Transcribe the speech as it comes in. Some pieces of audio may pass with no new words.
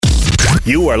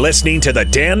You are listening to the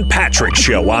Dan Patrick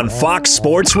Show on Fox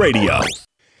Sports Radio.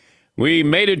 We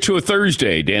made it to a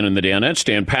Thursday, Dan and the Danettes.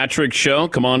 Dan Patrick Show.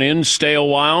 Come on in, stay a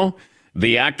while.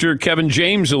 The actor Kevin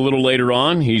James a little later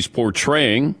on. He's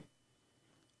portraying.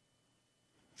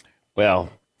 Well,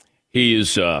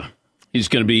 he's going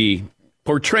to be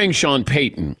portraying Sean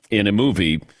Payton in a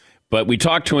movie. But we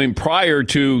talked to him prior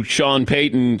to Sean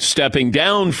Payton stepping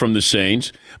down from the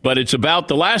Saints. But it's about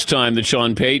the last time that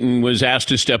Sean Payton was asked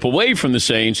to step away from the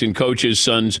Saints and coach his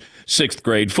son's 6th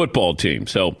grade football team.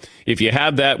 So if you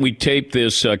have that, we taped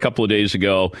this a couple of days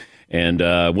ago. And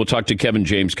we'll talk to Kevin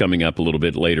James coming up a little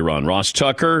bit later on. Ross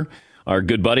Tucker, our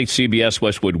good buddy, CBS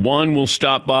Westwood One, will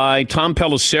stop by. Tom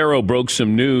Pelissero broke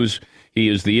some news. He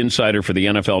is the insider for the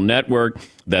NFL Network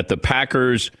that the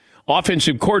Packers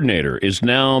offensive coordinator is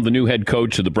now the new head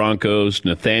coach of the Broncos,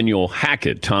 Nathaniel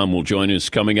Hackett. Tom will join us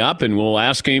coming up, and we'll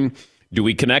ask him, do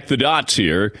we connect the dots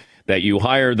here that you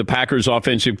hire the Packers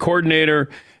offensive coordinator?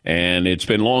 And it's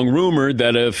been long rumored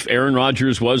that if Aaron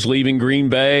Rodgers was leaving Green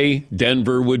Bay,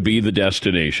 Denver would be the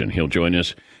destination. He'll join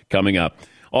us coming up.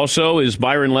 Also, is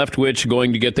Byron Leftwich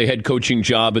going to get the head coaching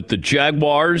job at the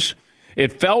Jaguars?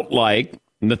 It felt like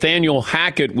Nathaniel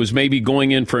Hackett was maybe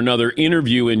going in for another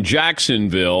interview in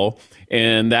Jacksonville,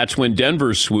 and that's when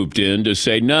Denver swooped in to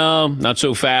say, no, not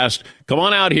so fast. Come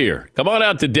on out here. Come on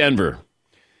out to Denver.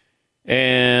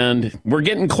 And we're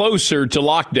getting closer to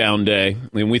lockdown day,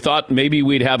 and we thought maybe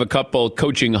we'd have a couple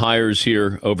coaching hires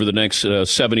here over the next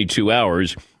 72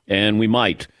 hours, and we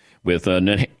might, with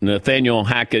Nathaniel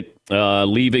Hackett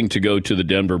leaving to go to the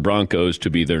Denver Broncos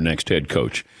to be their next head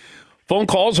coach. Phone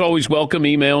calls, always welcome.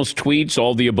 Emails, tweets,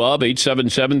 all the above.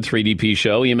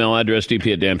 877-3DP-SHOW. Email address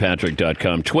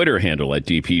dp@danpatrick.com. Twitter handle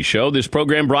 @DP-SHOW. This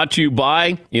program brought to you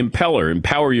by Impeller.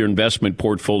 Empower your investment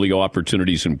portfolio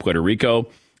opportunities in Puerto Rico.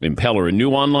 Impeller, a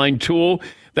new online tool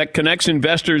that connects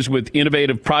investors with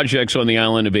innovative projects on the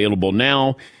island, available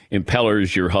now. Impeller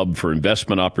is your hub for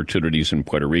investment opportunities in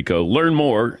Puerto Rico. Learn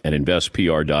more at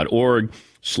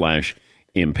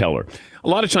investpr.org/impeller. A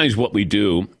lot of times what we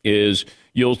do is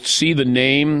you'll see the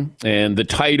name and the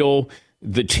title,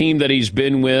 the team that he's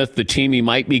been with, the team he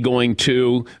might be going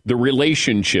to, the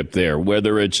relationship there,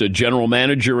 whether it's a general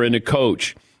manager and a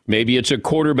coach, maybe it's a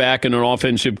quarterback and an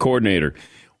offensive coordinator.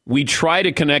 We try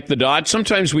to connect the dots.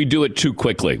 Sometimes we do it too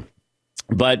quickly.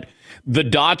 But the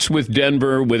dots with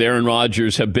Denver, with Aaron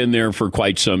Rodgers, have been there for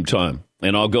quite some time.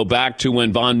 And I'll go back to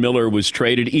when Von Miller was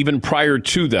traded. Even prior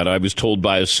to that, I was told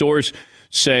by a source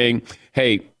saying,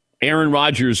 hey, Aaron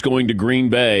Rodgers going to Green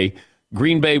Bay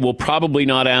will probably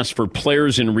not ask for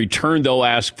players in return. They'll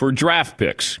ask for draft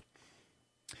picks.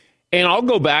 And I'll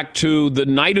go back to the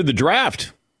night of the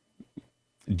draft.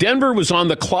 Denver was on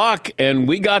the clock, and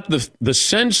we got the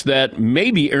sense that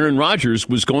maybe Aaron Rodgers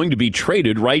was going to be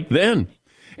traded right then.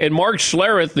 And Mark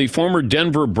Schlereth, the former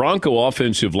Denver Bronco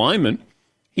offensive lineman,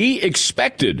 he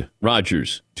expected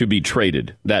Rodgers to be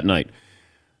traded that night.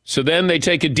 So then they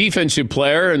take a defensive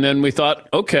player, and then we thought,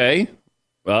 okay,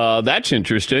 that's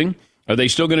interesting. Are they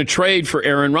still going to trade for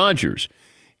Aaron Rodgers?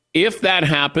 If that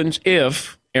happens,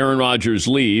 if Aaron Rodgers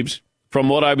leaves, from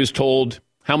what I was told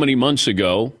how many months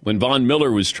ago when Von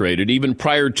Miller was traded, even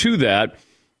prior to that,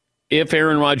 if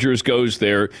Aaron Rodgers goes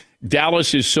there,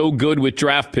 Dallas is so good with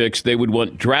draft picks, they would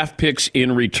want draft picks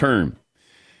in return.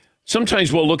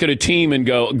 Sometimes we'll look at a team and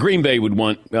go, Green Bay would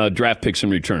want draft picks in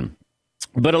return.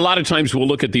 But a lot of times we'll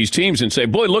look at these teams and say,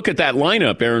 boy, look at that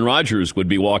lineup Aaron Rodgers would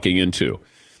be walking into.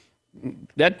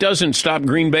 That doesn't stop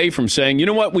Green Bay from saying, you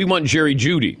know what, we want Jerry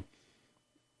Jeudy.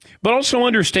 But also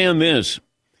understand this,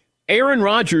 Aaron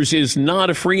Rodgers is not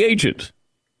a free agent.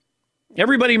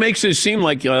 Everybody makes it seem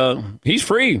like he's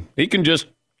free. He can just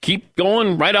keep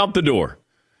going right out the door.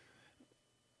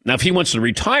 Now, if he wants to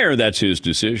retire, that's his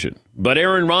decision. But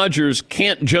Aaron Rodgers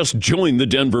can't just join the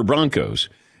Denver Broncos.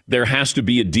 There has to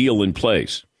be a deal in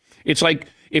place. It's like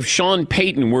if Sean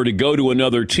Payton were to go to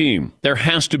another team, there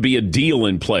has to be a deal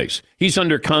in place. He's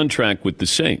under contract with the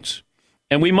Saints.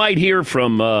 And we might hear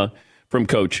from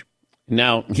Coach.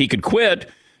 Now, he could quit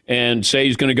and say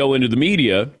he's going to go into the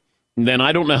media. And then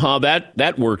I don't know how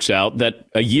that works out, that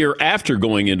a year after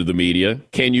going into the media,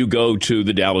 can you go to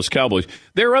the Dallas Cowboys?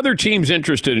 There are other teams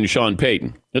interested in Sean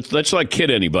Payton. Let's not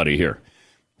kid anybody here.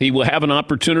 He will have an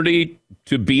opportunity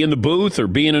to be in the booth or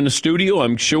being in a studio,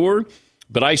 I'm sure.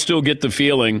 But I still get the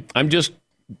feeling, I'm just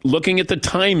looking at the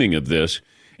timing of this.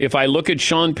 If I look at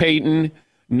Sean Payton,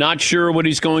 not sure what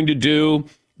he's going to do.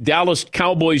 Dallas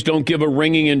Cowboys don't give a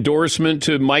ringing endorsement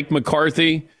to Mike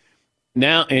McCarthy.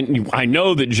 Now, and I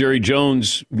know that Jerry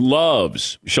Jones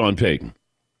loves Sean Payton.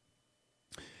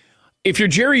 If you're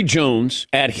Jerry Jones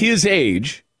at his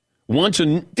age,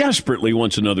 desperately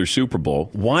wants another Super Bowl.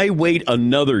 Why wait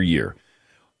another year?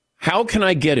 How can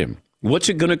I get him? What's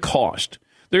it going to cost?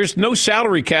 There's no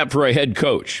salary cap for a head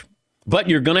coach, but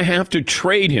you're going to have to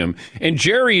trade him. And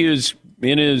Jerry is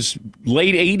in his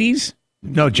late 80s.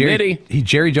 No,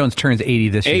 Jerry Jones turns 80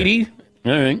 this year. 80?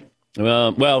 All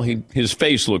right. Well, his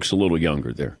face looks a little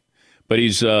younger there. But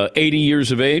he's 80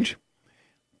 years of age.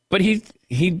 But he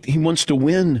wants to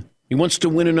win. He wants to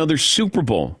win another Super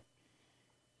Bowl.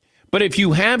 But if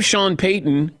you have Sean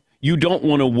Payton, you don't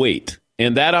want to wait.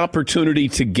 And that opportunity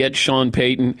to get Sean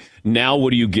Payton, now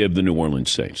what do you give the New Orleans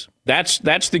Saints? That's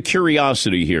the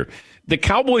curiosity here. The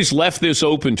Cowboys left this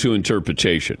open to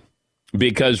interpretation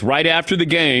because right after the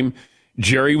game,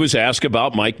 Jerry was asked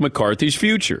about Mike McCarthy's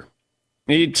future.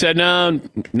 He said, no,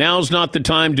 now's not the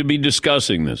time to be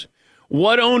discussing this.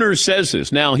 What owner says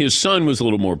this? Now, his son was a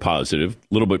little more positive,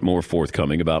 a little bit more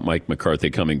forthcoming about Mike McCarthy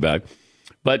coming back.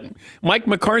 But Mike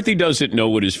McCarthy doesn't know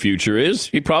what his future is.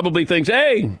 He probably thinks,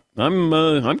 hey,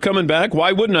 I'm coming back.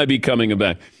 Why wouldn't I be coming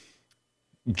back?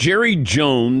 Jerry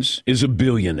Jones is a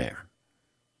billionaire.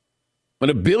 When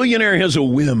a billionaire has a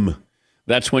whim,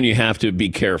 that's when you have to be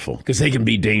careful because they can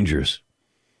be dangerous.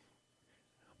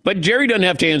 But Jerry doesn't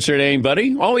have to answer to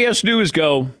anybody. All he has to do is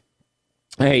go,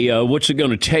 hey, what's it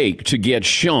going to take to get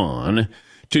Sean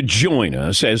to join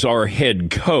us as our head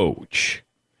coach?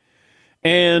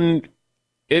 And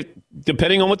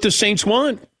depending on what the Saints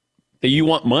want, you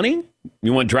want money?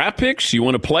 You want draft picks? You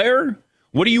want a player?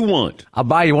 What do you want? I'll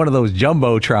buy you one of those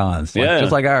jumbotrons,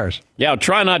 just like ours. Yeah,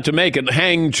 try not to make it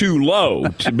hang too low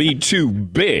to be too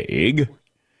big.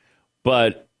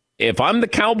 But if I'm the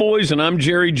Cowboys and I'm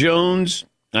Jerry Jones,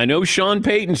 I know Sean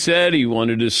Payton said he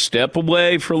wanted to step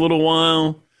away for a little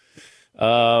while.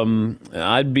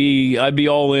 I'd be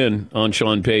all in on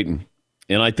Sean Payton.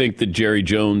 And I think that Jerry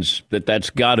Jones, that's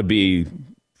got to be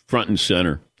front and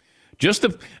center. Just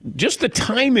the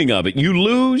timing of it. You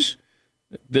lose,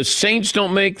 the Saints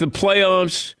don't make the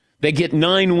playoffs, they get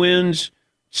 9 wins,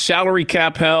 salary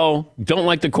cap hell, don't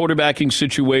like the quarterbacking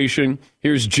situation.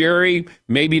 Here's Jerry,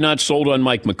 maybe not sold on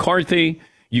Mike McCarthy.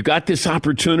 You got this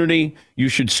opportunity. You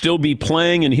should still be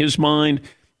playing in his mind.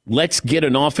 Let's get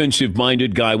an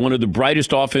offensive-minded guy, one of the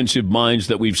brightest offensive minds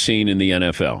that we've seen in the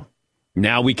NFL.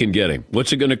 Now we can get him.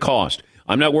 What's it going to cost?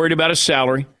 I'm not worried about his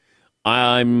salary.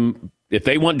 If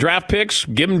they want draft picks,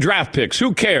 give them draft picks.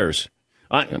 Who cares?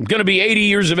 I'm going to be 80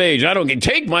 years of age. I don't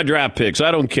take my draft picks.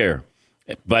 I don't care.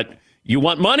 But you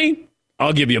want money?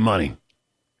 I'll give you money.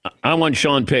 I want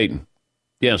Sean Payton.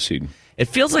 Yes, Eden. It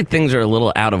feels like things are a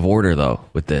little out of order, though,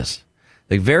 with this.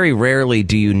 Like, very rarely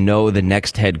do you know the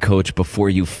next head coach before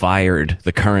you fired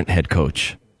the current head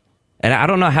coach. And I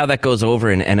don't know how that goes over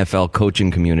in NFL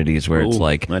coaching communities where it's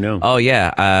like, I know. Oh,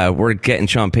 yeah, we're getting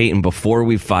Sean Payton before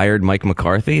we fired Mike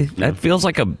McCarthy. That feels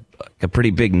like a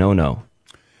pretty big no-no.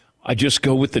 I just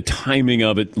go with the timing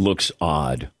of it. Looks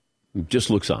odd. It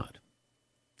just looks odd.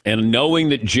 And knowing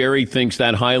that Jerry thinks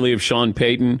that highly of Sean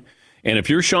Payton, and if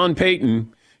you're Sean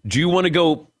Payton, do you want to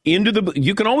go into the –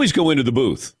 you can always go into the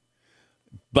booth.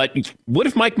 But what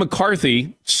if Mike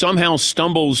McCarthy somehow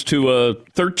stumbles to a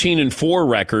 13-4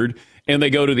 record and they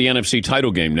go to the NFC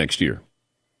title game next year?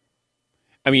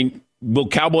 I mean, will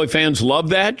Cowboy fans love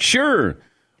that? Sure.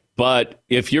 But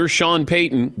if you're Sean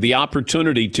Payton, the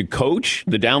opportunity to coach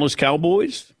the Dallas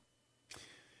Cowboys,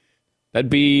 that'd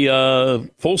be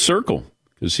full circle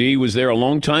because he was there a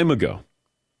long time ago.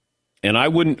 And I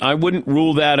wouldn't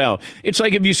rule that out. It's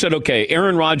like if you said, okay,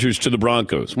 Aaron Rodgers to the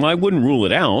Broncos. Well, I wouldn't rule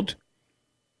it out.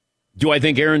 Do I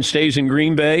think Aaron stays in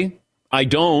Green Bay? I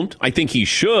don't. I think he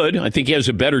should. I think he has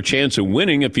a better chance of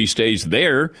winning if he stays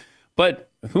there. But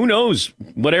who knows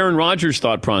what Aaron Rodgers'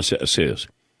 thought process is.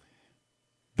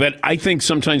 But I think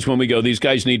sometimes when we go, these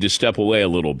guys need to step away a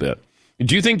little bit.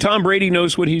 Do you think Tom Brady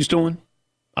knows what he's doing?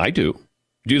 I do.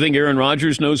 Do you think Aaron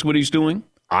Rodgers knows what he's doing?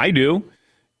 I do.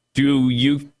 Do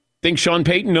you think Sean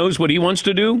Payton knows what he wants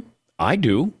to do? I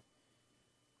do.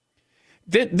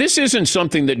 This isn't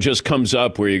something that just comes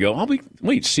up where you go, oh,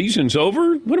 wait, season's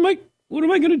over? What am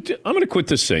I going to do? I'm going to quit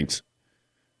the Saints.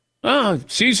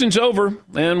 Season's over,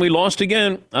 and we lost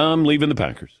again. I'm leaving the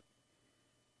Packers.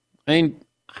 And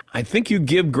I think you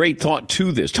give great thought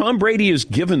to this. Tom Brady has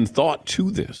given thought to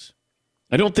this.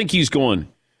 I don't think he's going,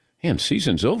 man,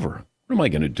 season's over. What am I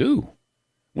going to do?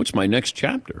 What's my next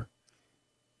chapter?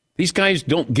 These guys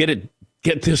don't get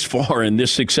this far and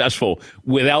this successful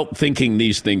without thinking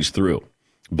these things through.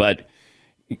 But,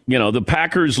 you know, the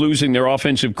Packers losing their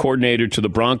offensive coordinator to the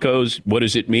Broncos, what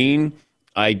does it mean?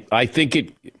 I think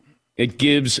it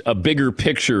gives a bigger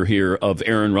picture here of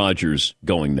Aaron Rodgers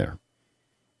going there.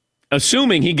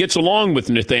 Assuming he gets along with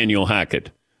Nathaniel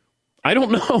Hackett. I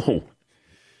don't know.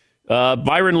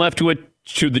 Byron Leftwich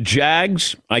to the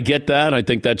Jags. I get that. I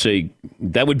think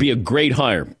that would be a great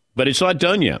hire, but it's not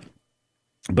done yet.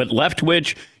 But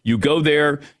Leftwich, you go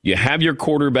there, you have your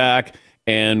quarterback,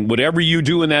 and whatever you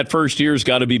do in that first year has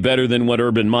got to be better than what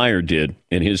Urban Meyer did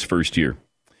in his first year.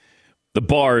 The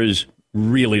bar is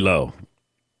really low.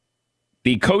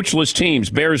 The coachless teams,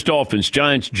 Bears, Dolphins,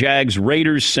 Giants, Jags,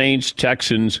 Raiders, Saints,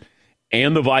 Texans,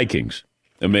 and the Vikings.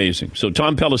 Amazing. So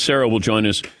Tom Pelissero will join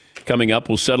us coming up.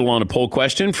 We'll settle on a poll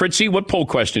question. Fritzy, what poll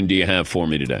question do you have for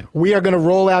me today? We are going to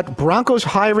roll out Broncos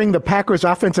hiring the Packers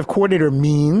offensive coordinator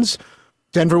means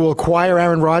Denver will acquire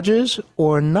Aaron Rodgers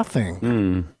or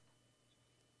nothing.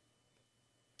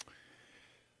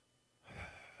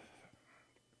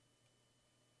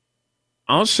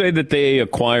 I'll say that they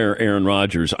acquire Aaron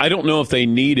Rodgers. I don't know if they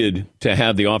needed to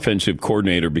have the offensive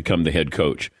coordinator become the head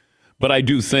coach, but I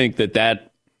do think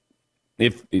that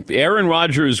if Aaron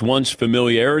Rodgers wants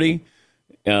familiarity,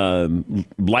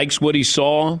 likes what he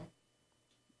saw,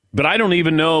 but I don't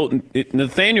even know.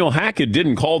 Nathaniel Hackett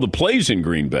didn't call the plays in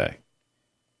Green Bay,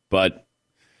 but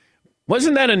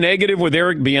wasn't that a negative with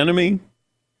Eric Bieniemy?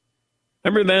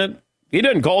 Remember that? He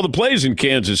didn't call the plays in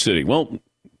Kansas City. Well,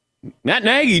 Matt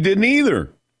Nagy didn't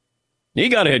either. He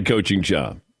got a head coaching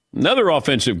job. Another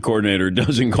offensive coordinator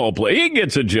doesn't call play. He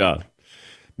gets a job.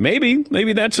 Maybe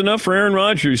that's enough for Aaron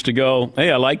Rodgers to go,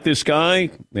 hey, I like this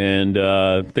guy, and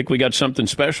think we got something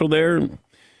special there.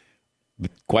 The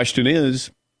question is,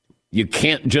 you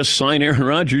can't just sign Aaron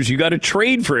Rodgers. You got to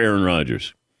trade for Aaron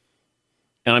Rodgers.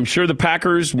 And I'm sure the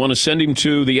Packers want to send him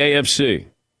to the AFC.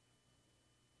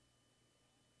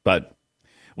 But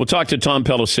we'll talk to Tom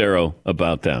Pelissero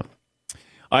about that.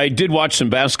 I did watch some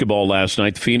basketball last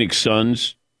night. The Phoenix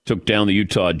Suns took down the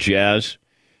Utah Jazz.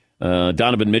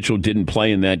 Donovan Mitchell didn't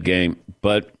play in that game,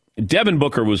 but Devin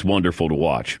Booker was wonderful to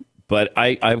watch. But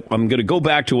I'm going to go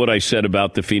back to what I said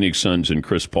about the Phoenix Suns and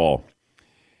Chris Paul.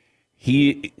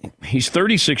 He's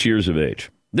 36 years of age.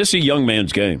 This is a young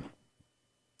man's game.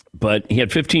 But he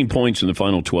had 15 points in the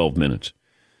final 12 minutes.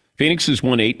 Phoenix has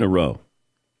won 8 in a row.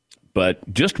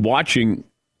 But just watching,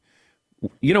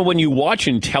 when you watch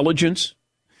intelligence,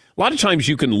 a lot of times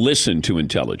you can listen to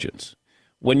intelligence.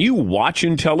 When you watch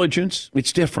intelligence,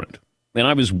 it's different. And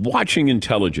I was watching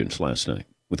intelligence last night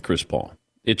with Chris Paul.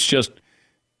 It's just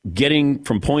getting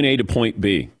from point A to point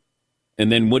B.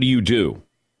 And then what do you do?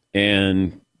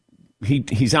 And he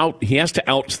has to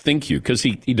outthink you because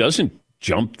he doesn't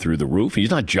jump through the roof. He's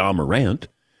not Ja Morant.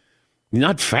 He's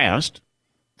not fast.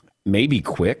 Maybe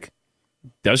quick.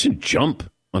 Doesn't jump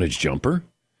on his jumper.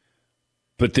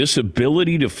 But this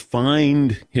ability to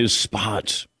find his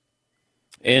spots.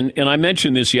 And I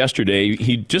mentioned this yesterday.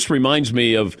 He just reminds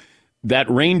me of that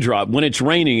raindrop when it's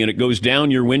raining and it goes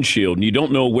down your windshield and you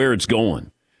don't know where it's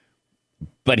going.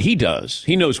 But he does.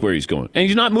 He knows where he's going. And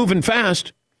he's not moving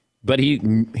fast, but he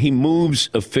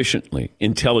moves efficiently,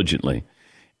 intelligently.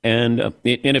 And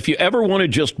if you ever want to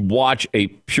just watch a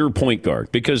pure point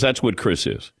guard, because that's what Chris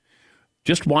is,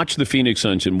 just watch the Phoenix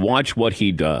Suns and watch what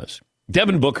he does.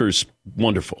 Devin Booker's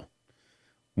wonderful.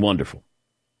 Wonderful.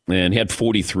 And he had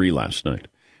 43 last night.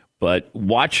 But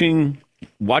watching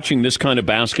this kind of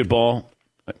basketball,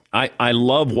 I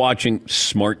love watching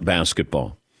smart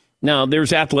basketball. Now,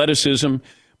 there's athleticism,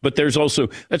 but there's also,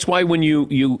 that's why when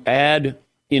you add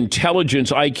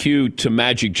intelligence, IQ to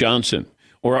Magic Johnson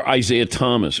or Isaiah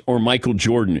Thomas or Michael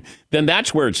Jordan, then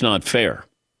that's where it's not fair.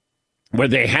 Where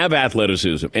they have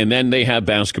athleticism and then they have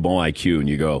basketball IQ and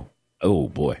you go, oh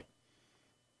boy.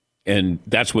 And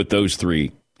that's what those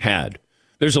three had.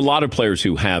 There's a lot of players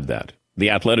who have that,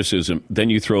 the athleticism. Then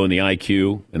you throw in the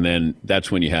IQ, and then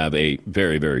that's when you have a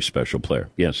very, very special player.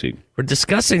 Yes, Eden. We're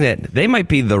discussing that they might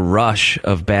be the Rush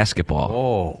of basketball.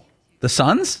 Oh, the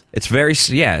Suns? It's very,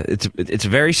 it's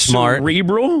very smart.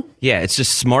 Cerebral? Yeah, it's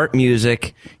just smart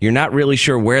music. You're not really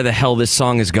sure where the hell this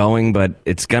song is going, but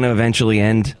it's going to eventually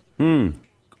end.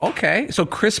 Okay, so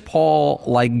Chris Paul,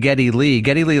 like Geddy Lee,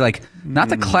 like not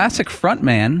the classic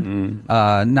frontman,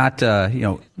 not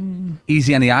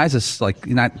easy on the eyes, it's like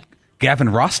not Gavin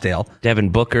Rossdale. Devin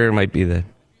Booker might be the.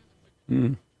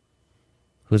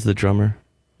 Who's the drummer?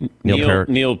 Neil Peart.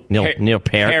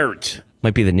 Peart.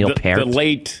 Might be the Neil Peart. The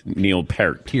late Neil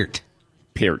Peart. Peart.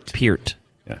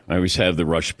 Yeah, I always have the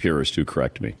Rush purist who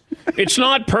correct me. It's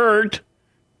not Peart.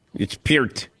 It's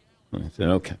Peart. I said,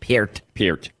 okay. Peart.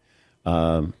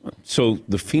 So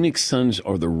the Phoenix Suns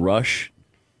are the Rush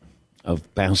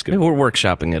of basketball. Maybe we're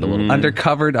workshopping it a little.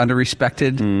 Undercovered,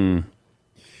 underrespected.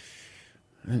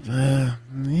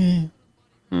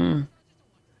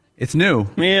 It's new.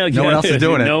 Yeah, no one else is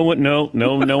doing it. No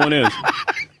one is.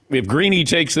 If Greeny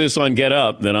takes this on Get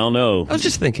Up, then I'll know. I was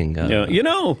just thinking. Yeah,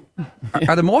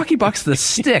 Are the Milwaukee Bucks the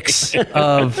sticks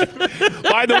of?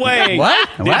 By the way,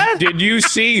 What? Did you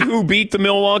see who beat the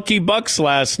Milwaukee Bucks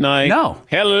last night? No.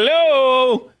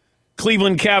 Hello,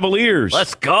 Cleveland Cavaliers.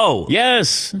 Let's go.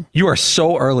 Yes, You are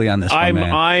so early on this one,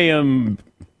 man. I am.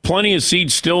 Plenty of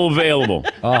seats still available.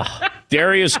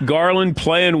 Darius Garland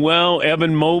playing well.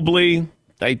 Evan Mobley.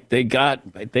 They're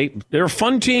a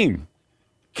fun team.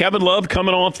 Kevin Love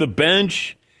coming off the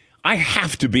bench. I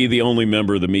have to be the only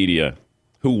member of the media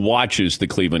who watches the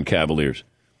Cleveland Cavaliers.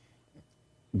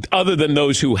 Other than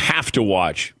those who have to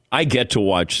watch, I get to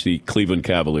watch the Cleveland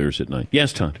Cavaliers at night.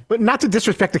 Yes, Tom. But not to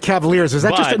disrespect the Cavaliers, is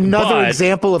that just another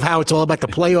example of how it's all about the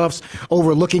playoffs,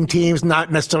 overlooking teams,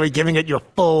 not necessarily giving it your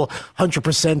full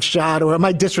 100% shot? Or am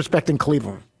I disrespecting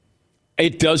Cleveland?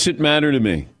 It doesn't matter to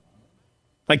me.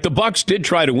 Like, the Bucks did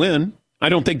try to win. I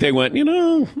don't think they went,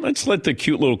 let's let the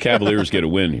cute little Cavaliers get a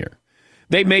win here.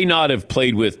 They may not have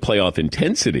played with playoff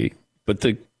intensity, but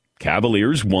the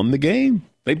Cavaliers won the game.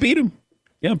 They beat them.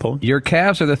 Yeah, Paul. Your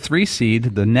Cavs are the 3 seed.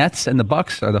 The Nets and the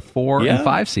Bucks are the 4 and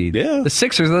 5 seed. Yeah. The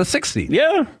Sixers are the 6 seed.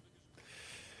 Yeah.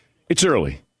 It's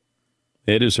early.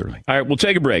 It is early. All right, we'll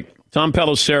take a break. Tom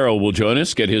Pelissero will join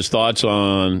us, get his thoughts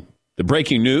on the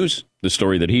breaking news, the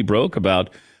story that he broke about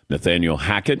Nathaniel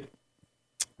Hackett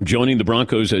joining the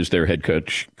Broncos as their head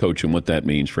coach and what that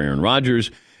means for Aaron Rodgers.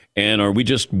 And are we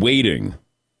just waiting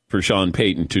for Sean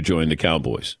Payton to join the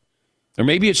Cowboys? Or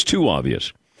maybe it's too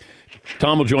obvious.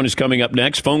 Tom will join us coming up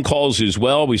next. Phone calls as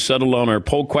well. We settled on our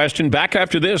poll question. Back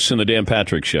after this in the Dan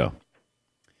Patrick Show.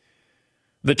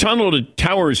 The Tunnel to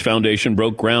Towers Foundation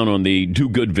broke ground on the Do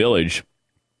Good Village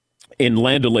in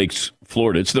Land O'Lakes,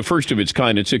 Florida. It's the first of its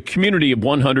kind. It's a community of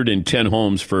 110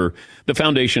 homes for the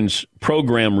foundation's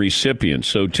program recipients,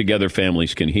 so together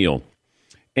families can heal.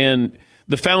 And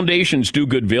the foundation's Do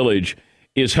Good Village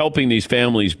is helping these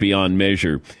families beyond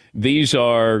measure. These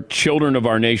are children of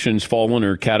our nation's fallen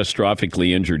or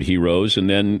catastrophically injured heroes, and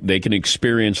then they can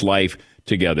experience life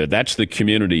together. That's the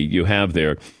community you have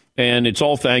there. And it's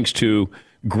all thanks to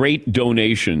great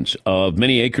donations of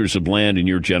many acres of land and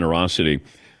your generosity.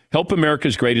 Help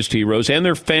America's greatest heroes and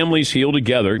their families heal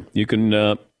together. You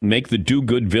can make the Do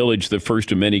Good Village the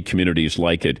first of many communities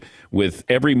like it. With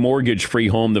every mortgage-free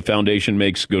home, the foundation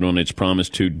makes good on its promise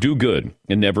to do good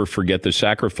and never forget the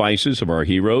sacrifices of our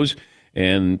heroes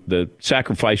and the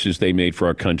sacrifices they made for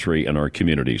our country and our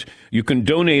communities. You can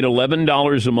donate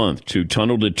 $11 a month to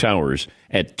Tunnel to Towers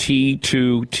at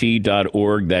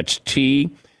T2T.org. That's T,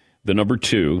 the number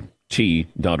 2,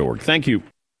 T.org. Thank you.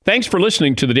 Thanks for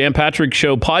listening to the Dan Patrick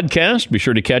Show podcast. Be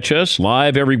sure to catch us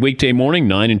live every weekday morning,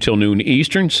 9 until noon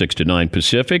Eastern, 6 to 9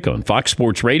 Pacific on Fox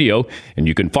Sports Radio. And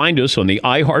you can find us on the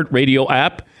iHeartRadio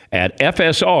app at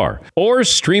FSR or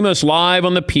stream us live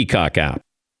on the Peacock app.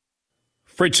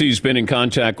 Fritzy's been in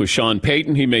contact with Sean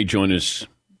Payton. He may join us a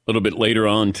little bit later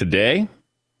on today.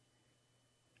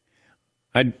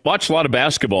 I watched a lot of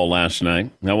basketball last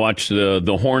night. I watched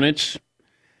the Hornets.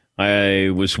 I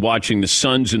was watching the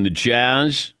Suns and the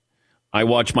Jazz. I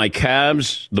watched my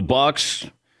Cavs, the Bucks.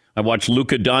 I watched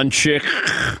Luka Doncic.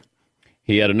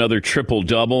 He had another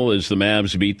triple-double as the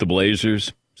Mavs beat the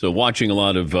Blazers. So watching a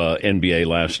lot of NBA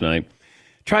last night.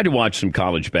 Tried to watch some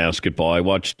college basketball. I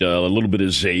watched a little bit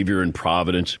of Xavier and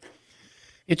Providence.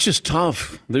 It's just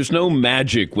tough. There's no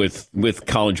magic with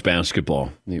college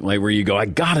basketball. Like where you go, I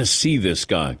got to see this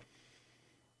guy.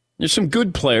 There's some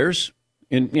good players.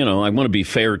 And, I want to be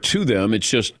fair to them. It's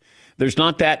just there's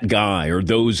not that guy or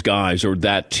those guys or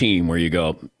that team where you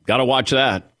go, got to watch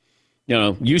that.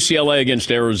 UCLA against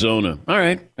Arizona. All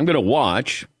right, I'm going to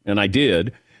watch, and I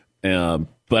did.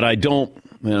 But I don't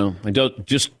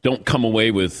come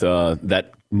away with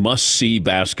that must-see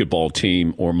basketball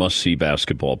team or must-see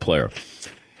basketball player.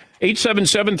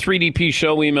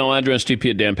 877-3DP-SHOW, email address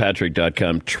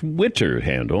dp@danpatrick.com, Twitter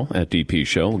handle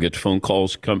 @DP-SHOW. We'll get phone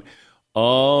calls come.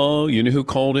 Oh, you know who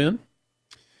called in?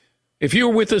 If you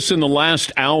were with us in the last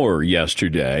hour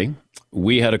yesterday,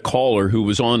 we had a caller who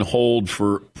was on hold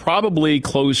for probably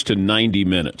close to 90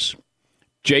 minutes.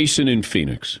 Jason in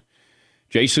Phoenix.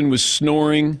 Jason was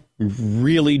snoring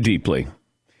really deeply.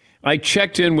 I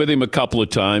checked in with him a couple of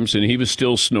times, and he was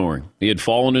still snoring. He had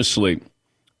fallen asleep.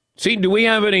 See, do we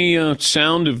have any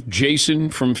sound of Jason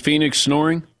from Phoenix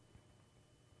snoring?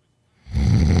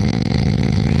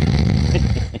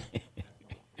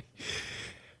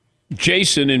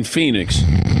 Jason in Phoenix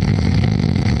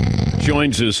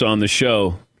joins us on the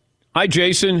show. Hi,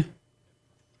 Jason.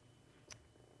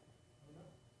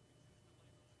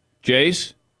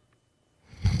 Jace?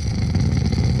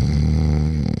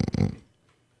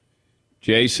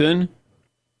 Jason?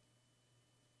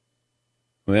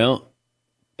 Well,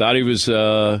 thought he was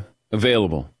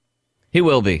available. He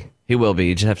will be. He will be.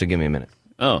 You just have to give me a minute.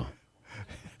 Oh.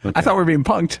 Okay. I thought we were being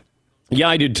punked. Yeah,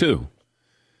 I did too.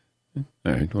 All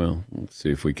right. Well, let's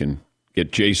see if we can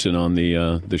get Jason on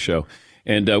the show.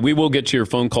 And we will get to your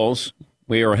phone calls.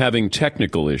 We are having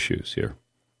technical issues here.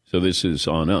 So this is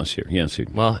on us here. Yes.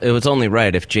 Well, it was only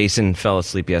right. If Jason fell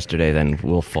asleep yesterday, then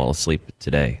we'll fall asleep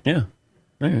today. Yeah.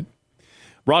 All right.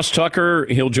 Ross Tucker,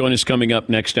 he'll join us coming up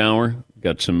next hour.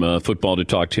 Got some football to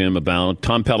talk to him about.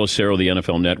 Tom Pelissero, the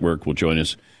NFL Network, will join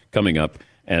us coming up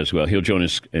as well. He'll join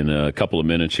us in a couple of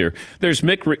minutes here. There's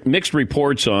mixed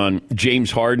reports on James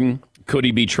Harden. Could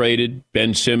he be traded?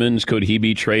 Ben Simmons, could he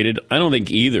be traded? I don't think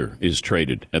either is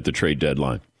traded at the trade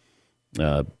deadline.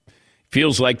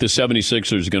 Feels like the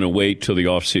 76ers are going to wait till the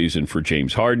offseason for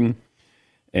James Harden.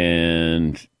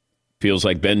 And feels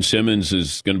like Ben Simmons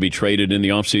is going to be traded in the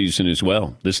offseason as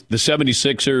well. The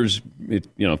 76ers,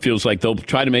 it feels like they'll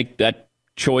try to make that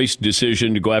choice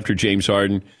decision to go after James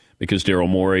Harden because Daryl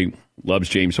Morey loves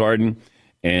James Harden.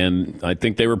 And I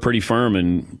think they were pretty firm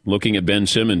in looking at Ben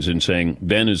Simmons and saying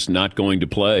Ben is not going to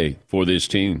play for this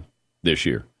team this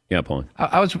year. Yeah, Paul.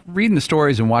 I was reading the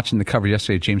stories and watching the cover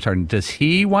yesterday of James Harden. Does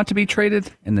he want to be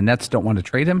traded and the Nets don't want to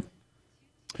trade him?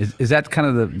 Is that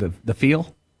kind of the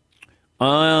feel?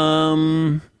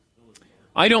 I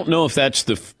don't know if that's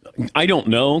I don't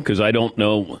know because I don't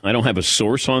know. I don't have a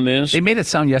source on this. They made it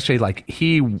sound yesterday like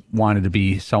he wanted to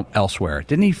be elsewhere.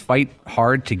 Didn't he fight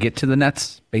hard to get to the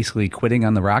Nets, basically quitting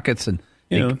on the Rockets? And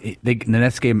the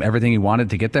Nets gave him everything he wanted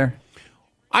to get there?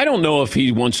 I don't know if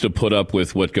he wants to put up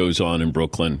with what goes on in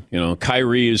Brooklyn.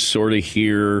 Kyrie is sort of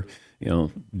here.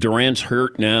 Durant's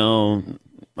hurt now.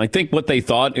 I think what they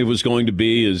thought it was going to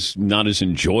be is not as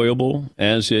enjoyable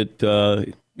as it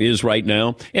is right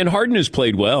now. And Harden has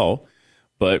played well.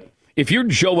 But if you're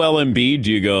Joel Embiid,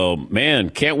 you go, man,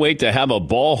 can't wait to have a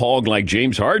ball hog like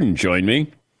James Harden join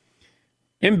me.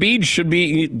 Embiid should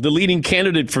be the leading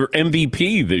candidate for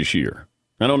MVP this year.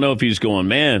 I don't know if he's going,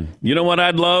 man, you know what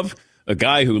I'd love? A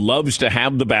guy who loves to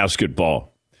have the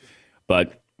basketball.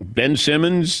 But Ben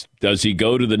Simmons, does he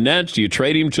go to the Nets? Do you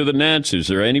trade him to the Nets? Is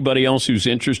there anybody else who's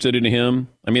interested in him?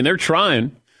 I mean, they're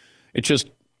trying. It's just,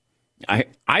 I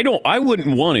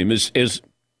wouldn't want him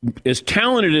as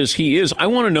talented as he is. I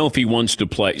want to know if he wants to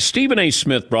play. Stephen A.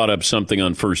 Smith brought up something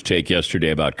on First Take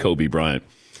yesterday about Kobe Bryant.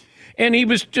 And he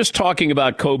was just talking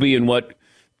about Kobe and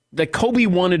that Kobe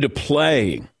wanted to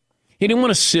play. He didn't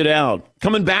want to sit out,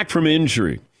 coming back from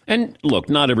injury. And look,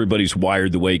 not everybody's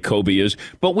wired the way Kobe is,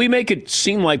 but we make it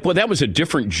seem like, well, that was a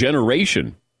different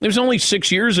generation. It was only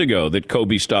 6 years ago that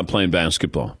Kobe stopped playing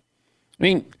basketball. I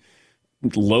mean,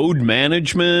 load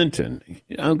management and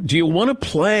do you want to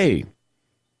play?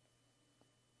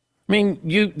 I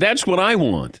mean, that's what I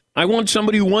want. I want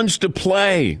somebody who wants to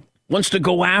play, wants to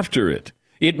go after it.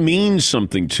 It means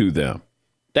something to them.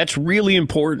 That's really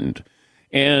important.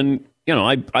 And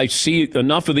I see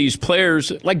enough of these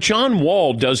players, like John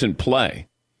Wall doesn't play.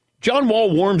 John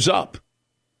Wall warms up.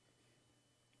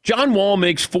 John Wall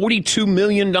makes $42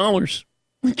 million.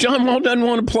 John Wall doesn't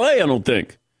want to play, I don't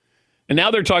think. And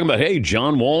now they're talking about, hey,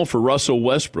 John Wall for Russell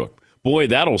Westbrook. Boy,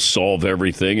 that'll solve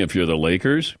everything if you're the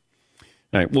Lakers.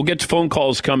 All right, we'll get to phone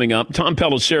calls coming up. Tom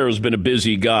Pelissero has been a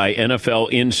busy guy, NFL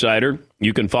insider.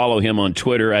 You can follow him on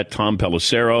Twitter at Tom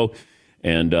Pelissero.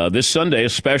 And this Sunday, a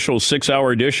special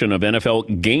 6-hour edition of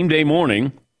NFL Game Day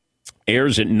Morning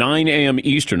airs at 9 a.m.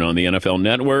 Eastern on the NFL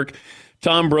Network.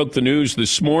 Tom broke the news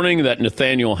this morning that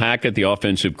Nathaniel Hackett, the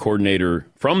offensive coordinator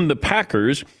from the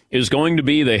Packers, is going to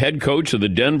be the head coach of the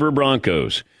Denver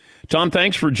Broncos. Tom,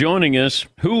 thanks for joining us.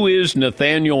 Who is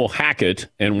Nathaniel Hackett,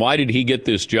 and why did he get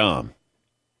this job?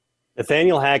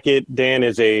 Nathaniel Hackett, Dan,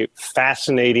 is a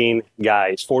fascinating guy.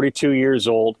 He's 42 years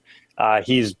old.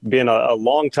 He's been a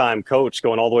long-time coach,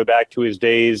 going all the way back to his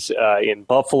days in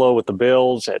Buffalo with the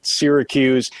Bills, at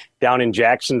Syracuse, down in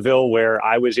Jacksonville, where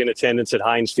I was in attendance at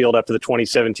Heinz Field after the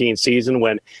 2017 season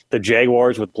when the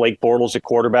Jaguars with Blake Bortles at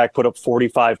quarterback put up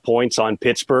 45 points on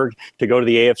Pittsburgh to go to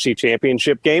the AFC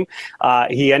Championship game.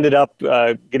 He ended up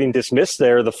getting dismissed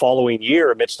there the following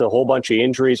year amidst a whole bunch of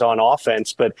injuries on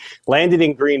offense, but landed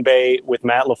in Green Bay with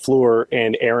Matt LaFleur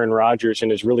and Aaron Rodgers and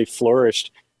has really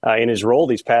flourished in his role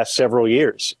these past several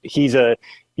years. He's a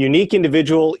unique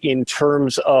individual in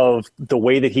terms of the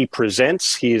way that he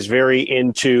presents. He is very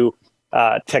into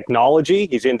technology.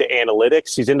 He's into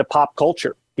analytics. He's into pop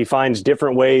culture. He finds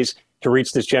different ways to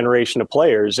reach this generation of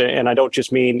players. And I don't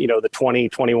just mean, the 20,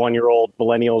 21-year-old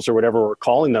millennials or whatever we're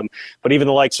calling them, but even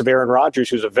the likes of Aaron Rodgers,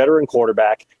 who's a veteran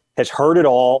quarterback, has heard it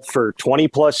all for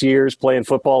 20-plus years playing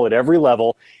football at every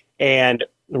level. And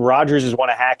Rodgers is one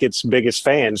of Hackett's biggest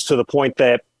fans, to the point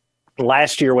that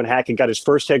last year when Hackett got his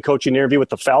first head coaching interview with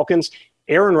the Falcons,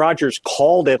 Aaron Rodgers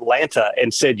called Atlanta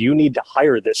and said, you need to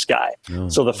hire this guy. Oh.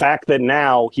 So the fact that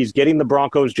now he's getting the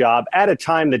Broncos job at a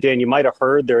time that, Dan, you might have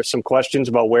heard there are some questions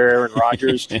about where Aaron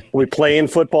Rodgers will play in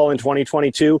football in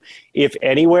 2022, if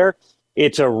anywhere,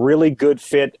 it's a really good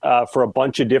fit for a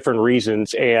bunch of different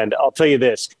reasons. And I'll tell you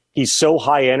this, he's so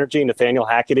high energy, Nathaniel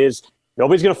Hackett is.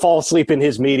 Nobody's going to fall asleep in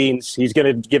his meetings. He's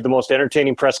going to give the most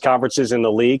entertaining press conferences in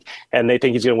the league, and they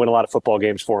think he's going to win a lot of football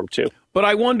games for him, too. But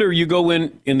I wonder, you go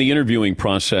in the interviewing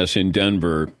process in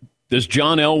Denver, does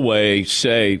John Elway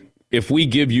say, if we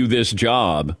give you this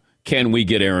job, can we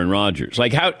get Aaron Rodgers?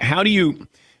 Like, how do you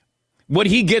 – would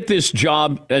he get this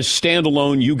job as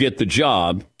standalone, you get the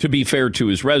job, to be fair to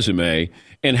his resume,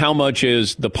 and how much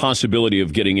is the possibility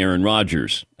of getting Aaron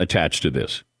Rodgers attached to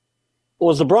this? Well,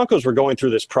 as the Broncos were going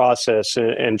through this process,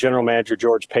 and general manager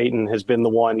George Paton has been the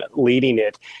one leading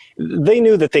it, they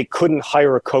knew that they couldn't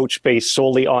hire a coach based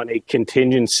solely on a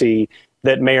contingency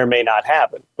that may or may not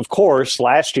happen. Of course,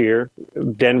 last year,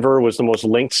 Denver was the most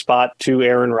linked spot to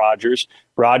Aaron Rodgers.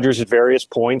 Rodgers at various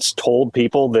points told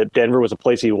people that Denver was a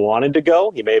place he wanted to go.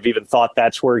 He may have even thought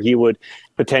that's where he would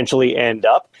potentially end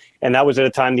up. And that was at a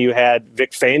time that you had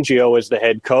Vic Fangio as the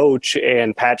head coach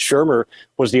and Pat Shurmur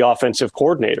was the offensive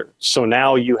coordinator. So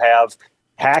now you have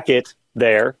Hackett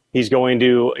there. He's going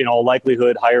to, in all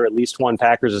likelihood, hire at least one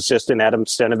Packers assistant, Adam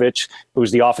Stenovich,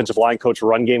 who's the offensive line coach,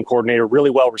 run game coordinator,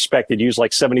 really well respected, used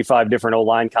like 75 different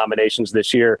O-line combinations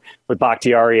this year with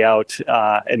Bakhtiari out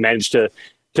and managed to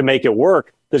make it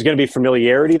work. There's going to be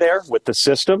familiarity there with the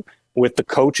system, with the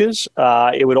coaches.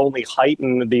 It would only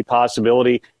heighten the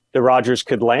possibility that Rodgers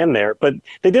could land there. But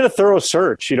they did a thorough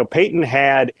search. You know, Peyton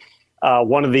had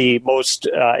one of the most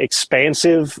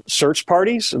expansive search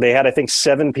parties. They had, I think,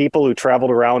 7 people who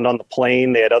traveled around on the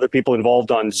plane. They had other people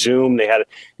involved on Zoom. They had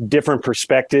different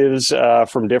perspectives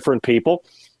from different people.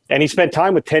 And he spent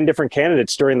time with 10 different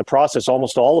candidates during the process,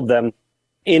 almost all of them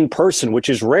in person, which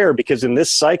is rare because in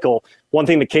this cycle, one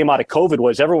thing that came out of COVID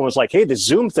was everyone was like, hey, this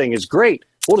Zoom thing is great.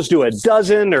 We'll just do a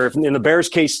dozen, or in the Bears'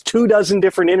 case, 24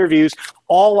 different interviews,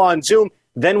 all on Zoom.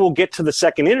 Then we'll get to the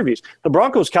second interviews. The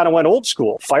Broncos kind of went old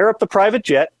school. Fire up the private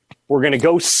jet. We're going to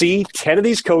go see 10 of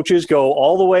these coaches, go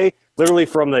all the way, literally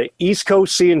from the East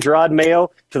Coast seeing Gerard Mayo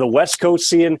to the West Coast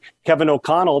seeing Kevin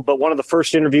O'Connell. But one of the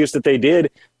first interviews that they did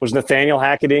was Nathaniel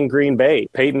Hackett in Green Bay.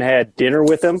 Peyton had dinner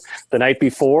with him the night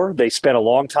before. They spent a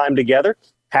long time together.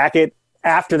 Hackett,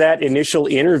 after that initial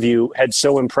interview, had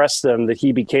so impressed them that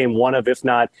he became one of, if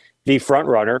not the front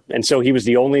runner. And so he was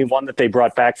the only one that they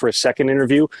brought back for a second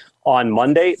interview on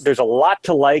Monday. There's a lot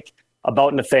to like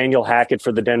about Nathaniel Hackett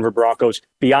for the Denver Broncos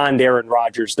beyond Aaron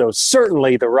Rodgers, though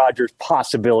certainly the Rodgers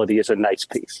possibility is a nice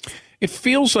piece. It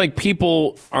feels like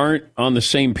people aren't on the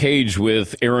same page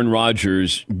with Aaron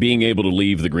Rodgers being able to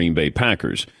leave the Green Bay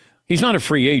Packers. He's not a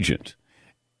free agent.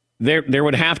 There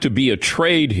would have to be a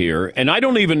trade here. And I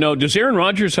don't even know, does Aaron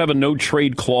Rodgers have a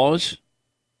no-trade clause?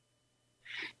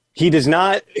 He does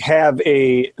not have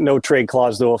a no-trade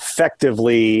clause, though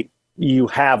effectively you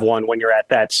have one when you're at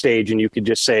that stage. And you could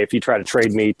just say, if you try to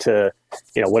trade me to,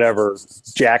 whatever,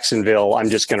 Jacksonville,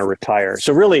 I'm just going to retire.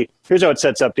 So really, here's how it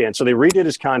sets up, Dan. So they redid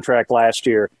his contract last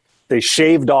year. They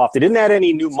shaved off. They didn't add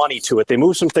any new money to it. They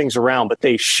moved some things around, but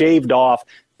they shaved off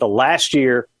the last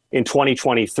year in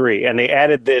 2023. And they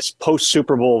added this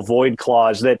post-Super Bowl void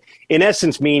clause that in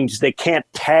essence means they can't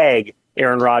tag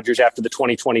Aaron Rodgers after the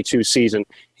 2022 season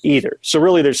either. So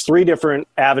really there's 3 different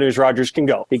avenues Rodgers can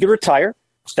go. He could retire.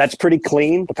 That's pretty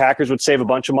clean. The Packers would save a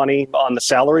bunch of money on the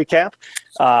salary cap.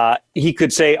 He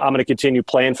could say, I'm going to continue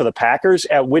playing for the Packers,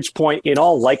 at which point, in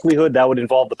all likelihood, that would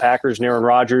involve the Packers and Aaron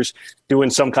Rodgers doing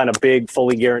some kind of big,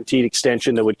 fully guaranteed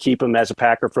extension that would keep him as a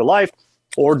Packer for life.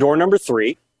 Or door number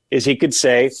 3 is he could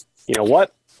say, you know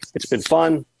what, it's been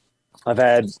fun. I've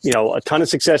had, a ton of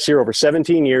success here over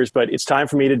 17 years, but it's time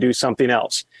for me to do something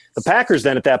else. The Packers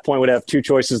then at that point would have 2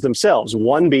 choices themselves.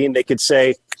 One being they could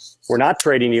say, we're not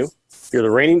trading you. You're the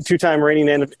 2-time reigning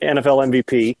NFL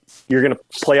MVP. You're going to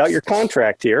play out your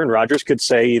contract here. And Rodgers could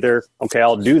say either, okay,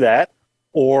 I'll do that,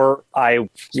 or I,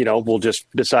 will just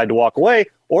decide to walk away.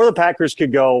 Or the Packers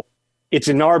could go, it's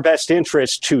in our best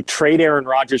interest to trade Aaron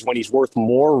Rodgers when he's worth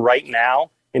more right now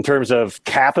in terms of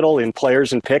capital in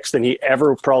players and picks than he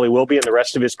ever probably will be in the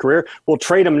rest of his career. We'll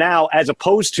trade him now, as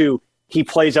opposed to he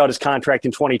plays out his contract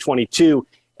in 2022.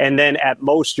 And then at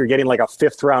most you're getting like a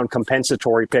 5th-round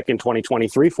compensatory pick in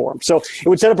 2023 for him. So it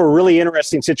would set up a really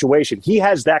interesting situation. He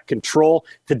has that control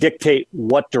to dictate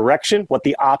what direction, what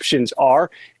the options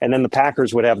are, and then the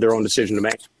Packers would have their own decision to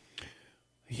make.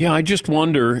 Yeah, I just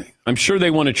wonder. I'm sure they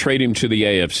want to trade him to the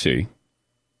AFC.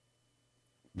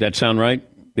 That sound right?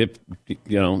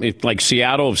 if like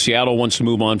Seattle, if Seattle wants to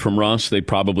move on from Russ, they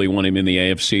probably want him in the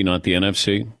AFC, not the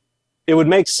NFC. It would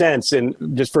make sense. And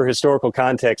just for historical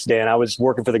context, Dan, I was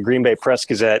working for the Green Bay Press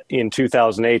Gazette in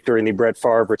 2008 during the Brett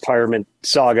Favre retirement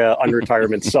saga,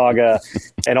 unretirement saga,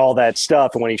 and all that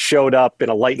stuff. And when he showed up in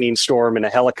a lightning storm in a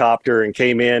helicopter and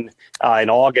came in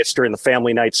August during the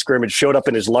family night scrimmage, showed up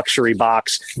in his luxury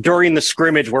box during the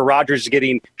scrimmage where Rodgers is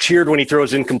getting cheered when he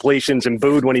throws incompletions and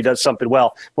booed when he does something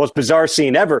well. Most bizarre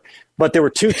scene ever. But there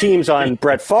were two teams on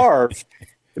Brett Favre,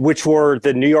 which were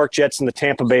the New York Jets and the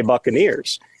Tampa Bay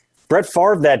Buccaneers. Brett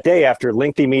Favre that day, after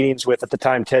lengthy meetings with, at the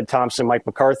time, Ted Thompson, Mike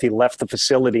McCarthy, left the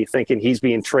facility thinking he's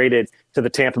being traded to the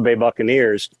Tampa Bay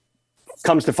Buccaneers.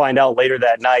 Comes to find out later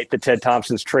that night that Ted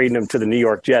Thompson's trading him to the New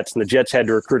York Jets, and the Jets had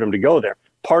to recruit him to go there.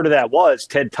 Part of that was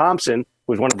Ted Thompson,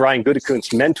 who was one of Brian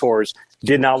Gutekunst's mentors,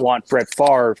 did not want Brett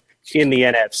Favre in the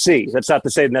NFC. That's not to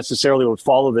say necessarily would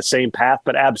follow the same path,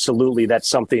 but absolutely that's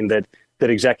something that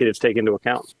executives take into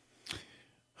account.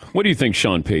 What do you think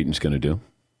Sean Payton's going to do?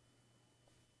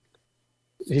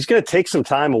 He's going to take some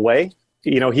time away.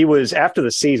 He was, after the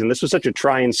season, this was such a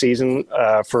trying season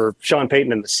for Sean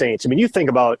Payton and the Saints. I mean, you think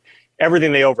about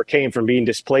everything they overcame, from being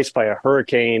displaced by a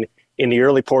hurricane in the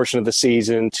early portion of the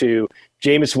season, to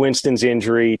Jameis Winston's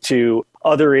injury, to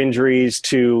other injuries,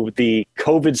 to the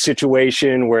COVID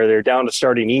situation where they're down to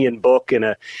starting Ian Book in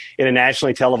a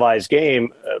nationally televised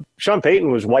game. Sean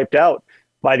Payton was wiped out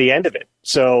by the end of it.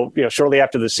 So, shortly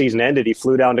after the season ended, he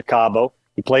flew down to Cabo.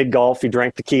 He played golf. He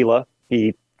drank tequila.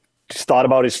 He just thought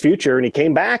about his future, and he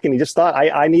came back and he just thought,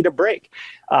 I need a break.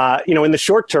 In the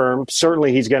short term,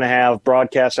 certainly he's going to have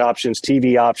broadcast options,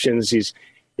 TV options. He's,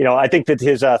 I think that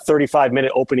his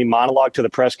 35-minute opening monologue to the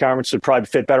press conference would probably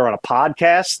fit better on a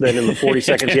podcast than in the 40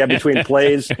 seconds he had between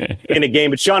plays in a game.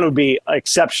 But Sean would be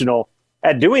exceptional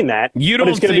at doing that. You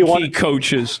don't think he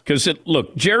coaches? Because,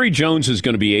 look, Jerry Jones is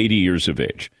going to be 80 years of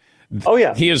age. Oh,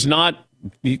 yeah. He is not.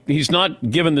 He's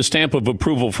not given the stamp of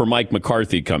approval for Mike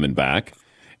McCarthy coming back.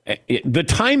 The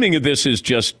timing of this is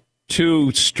just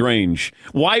too strange.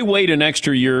 Why wait an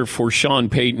extra year for Sean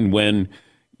Payton when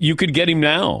you could get him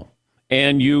now?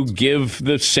 And you give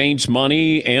the Saints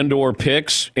money and or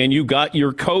picks, and you got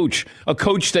your coach, a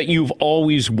coach that you've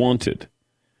always wanted.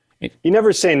 You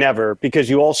never say never, because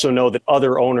you also know that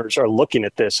other owners are looking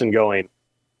at this and going,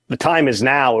 the time is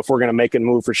now. If we're going to make a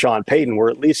move for Sean Payton, we're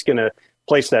at least going to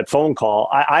place that phone call.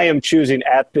 I am choosing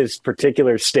at this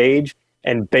particular stage,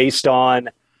 and based on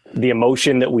the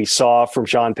emotion that we saw from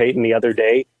Sean Payton the other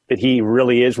day, that he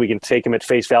really is, we can take him at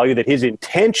face value, that his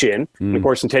intention, and of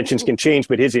course intentions can change,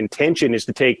 but his intention is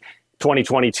to take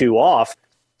 2022 off.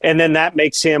 And then that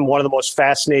makes him one of the most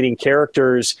fascinating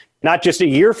characters, not just a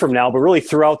year from now, but really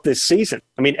throughout this season.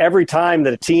 I mean, every time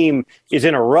that a team is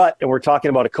in a rut and we're talking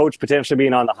about a coach potentially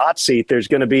being on the hot seat, there's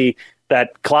going to be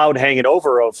that cloud hanging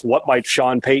over of what might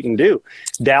Sean Payton do.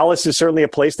 Dallas is certainly a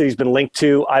place that he's been linked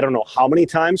to, I don't know how many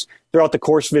times throughout the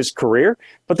course of his career,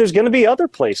 but there's going to be other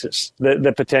places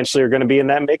that potentially are going to be in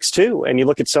that mix too. And you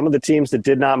look at some of the teams that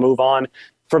did not move on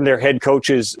from their head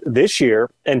coaches this year,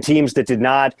 and teams that did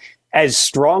not as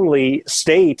strongly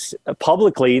state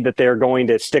publicly that they're going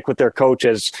to stick with their coach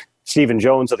as Stephen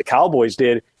Jones of the Cowboys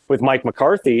did with Mike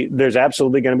McCarthy. There's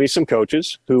absolutely going to be some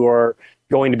coaches who are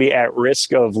going to be at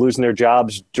risk of losing their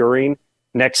jobs during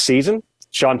next season.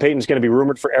 Sean Payton's going to be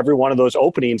rumored for every one of those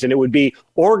openings, and it would be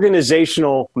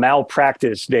organizational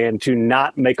malpractice, Dan, to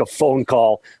not make a phone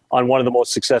call on one of the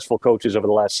most successful coaches over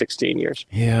the last 16 years.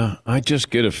 Yeah, I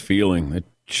just get a feeling that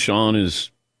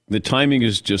the timing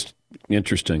is just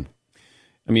interesting.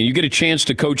 I mean, you get a chance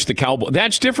to coach the Cowboys.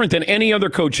 That's different than any other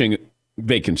coaching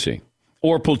vacancy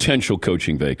or potential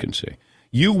coaching vacancy.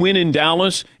 You win in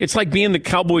Dallas, it's like being the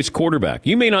Cowboys quarterback.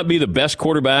 You may not be the best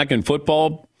quarterback in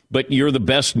football, but you're the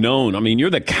best known. I mean, you're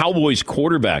the Cowboys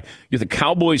quarterback. You're the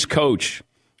Cowboys coach.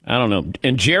 I don't know.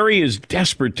 And Jerry is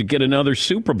desperate to get another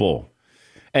Super Bowl.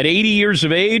 At 80 years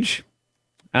of age,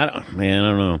 I don't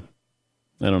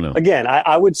know. Again,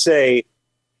 I would say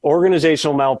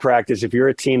organizational malpractice, if you're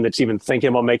a team that's even thinking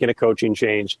about making a coaching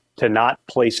change, to not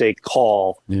place a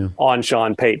call on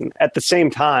Sean Payton. At the same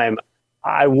time,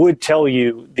 I would tell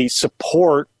you the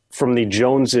support from the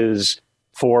Joneses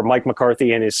for Mike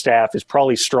McCarthy and his staff is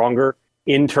probably stronger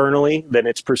internally than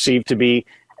it's perceived to be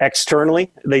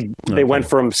externally. They went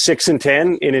from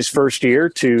 6-10 in his first year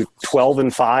to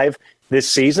 12-5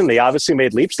 this season. They obviously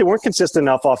made leaps. They weren't consistent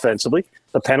enough offensively.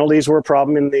 The penalties were a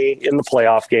problem in the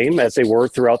playoff game, as they were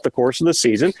throughout the course of the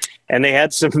season. And they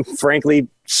had some, frankly,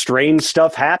 strange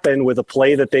stuff happen with a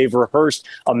play that they've rehearsed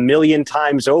a million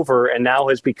times over and now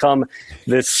has become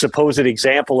this supposed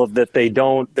example of that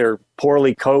they're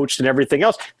poorly coached and everything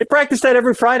else. They practice that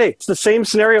every Friday. It's the same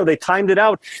scenario. They timed it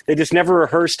out. They just never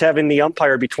rehearsed having the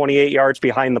umpire be 28 yards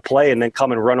behind the play and then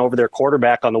come and run over their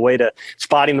quarterback on the way to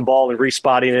spotting the ball and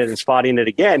respotting it and spotting it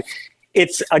again.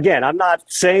 It's, again, I'm not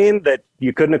saying that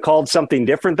you couldn't have called something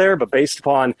different there, but based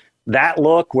upon that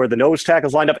look where the nose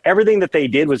tackles lined up, everything that they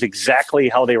did was exactly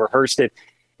how they rehearsed it.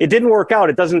 It didn't work out.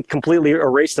 It doesn't completely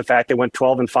erase the fact they went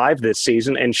 12-5 this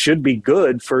season and should be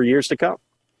good for years to come.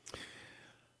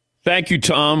 Thank you,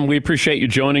 Tom. We appreciate you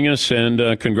joining us,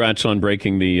 and congrats on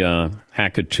breaking the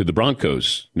Hackett to the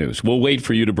Broncos news. We'll wait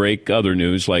for you to break other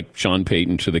news like Sean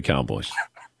Payton to the Cowboys.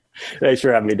 Thanks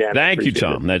for having me, Dan. Thank you,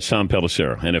 Tom. That's Tom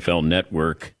Pelissero, NFL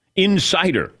Network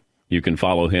insider. You can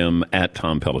follow him at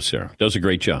Tom Pelissero. Does a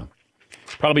great job.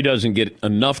 Probably doesn't get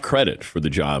enough credit for the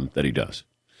job that he does.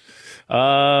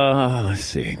 Let's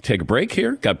see. Take a break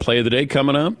here. Got play of the day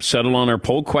coming up. Settle on our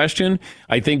poll question.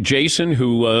 I think Jason,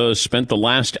 who spent the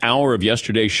last hour of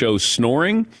yesterday's show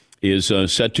snoring, is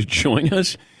set to join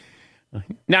us.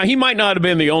 Now, he might not have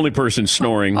been the only person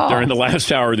snoring during the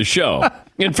last hour of the show.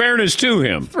 In fairness to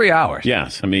him. 3 hours.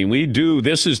 Yes. I mean, we do.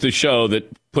 This is the show that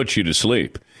puts you to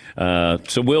sleep.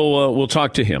 So we'll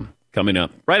talk to him coming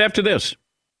up right after this.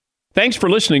 Thanks for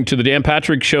listening to the Dan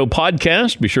Patrick Show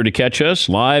podcast. Be sure to catch us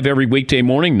live every weekday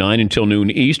morning, 9 until noon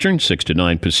Eastern, 6 to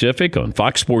 9 Pacific on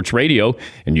Fox Sports Radio.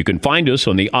 And you can find us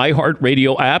on the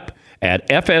iHeartRadio app at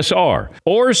FSR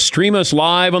or stream us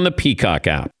live on the Peacock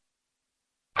app.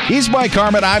 He's Mike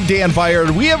Harmon. I'm Dan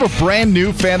Byard. We have a brand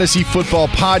new fantasy football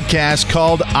podcast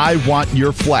called I Want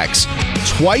Your Flex.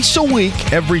 Twice a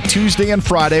week, every Tuesday and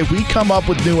Friday, we come up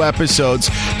with new episodes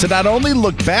to not only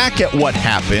look back at what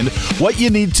happened, what you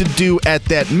need to do at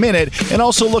that minute, and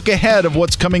also look ahead of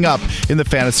what's coming up in the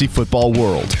fantasy football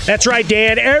world. That's right,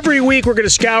 Dan. Every week, we're going to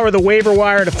scour the waiver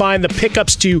wire to find the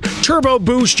pickups to turbo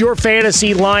boost your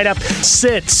fantasy lineup,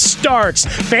 sits, starts,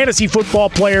 fantasy football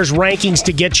players' rankings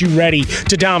to get you ready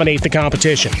to dominate the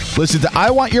competition. Listen to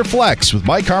I Want Your Flex with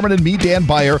Mike Harmon and me, Dan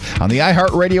Byer, on the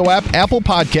iHeartRadio app, Apple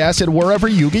Podcasts, and wherever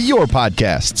you get your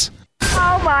podcasts.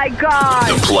 Oh, my God.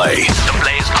 The play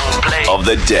of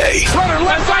the day. Runner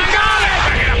left, I got it.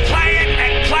 They're going to play it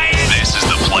and play it. This is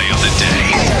the play of the day.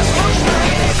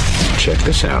 Check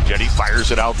this out. Jetty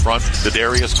fires it out front to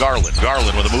Darius Garland.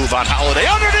 Garland with a move on Holiday.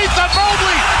 Underneath on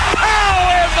Mobley. Pow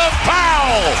and the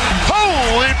foul.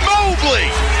 Holy Mobley.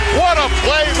 What a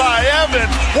play by Evan.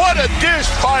 What a dish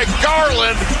by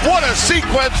Garland. What a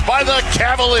sequence by the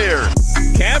Cavaliers.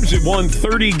 Cavs have won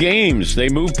 30 games. They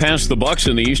moved past the Bucks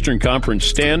in the Eastern Conference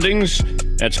standings.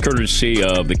 That's courtesy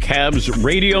of the Cavs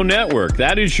Radio Network.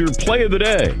 That is your play of the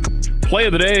day. Play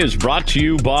of the day is brought to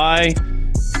you by,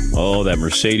 that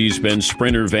Mercedes-Benz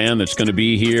Sprinter van that's going to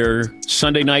be here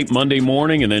Sunday night, Monday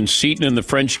morning, and then Seton and the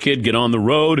French Kid get on the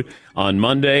road on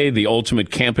Monday. The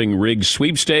Ultimate Camping Rig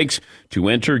Sweepstakes. To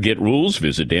enter, get rules,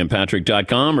 visit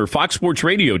danpatrick.com or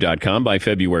foxsportsradio.com by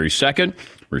February 2nd.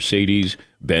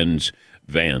 Mercedes-Benz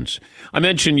vans. I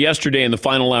mentioned yesterday in the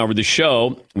final hour of the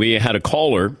show, we had a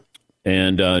caller,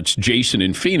 and it's Jason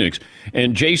in Phoenix.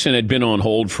 And Jason had been on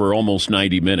hold for almost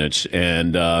 90 minutes,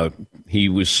 and he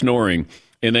was snoring.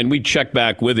 And then we checked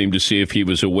back with him to see if he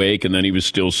was awake, and then he was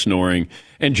still snoring.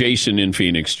 And Jason in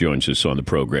Phoenix joins us on the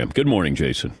program. Good morning,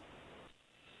 Jason.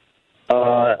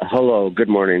 Hello. Good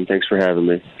morning. Thanks for having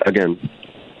me again.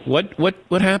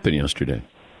 What happened yesterday?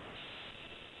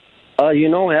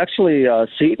 Actually,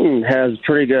 Seton has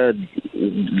pretty good,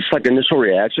 just like initial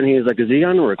reaction. He was like, "Is he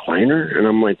on a recliner?" And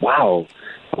I'm like, "Wow,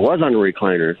 I was on a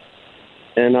recliner."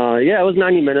 And it was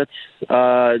 90 minutes.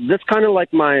 That's kind of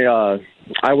like my.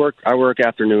 I work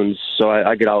afternoons, so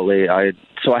I get out late.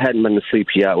 So I hadn't been to sleep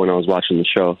yet when I was watching the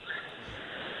show.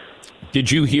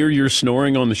 Did you hear your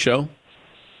snoring on the show?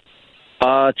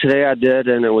 Today I did,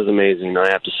 and it was amazing,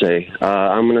 I have to say.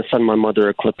 I'm going to send my mother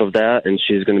a clip of that, and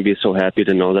she's going to be so happy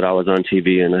to know that I was on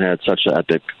TV and I had such an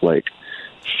epic,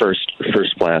 first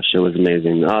splash. It was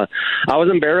amazing. I was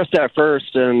embarrassed at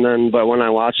first, but when I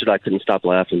watched it, I couldn't stop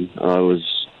laughing.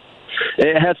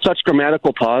 It had such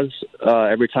grammatical pause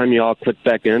every time you all clicked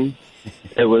back in.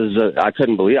 It was, I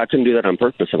couldn't do that on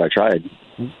purpose if I tried.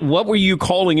 What were you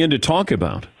calling in to talk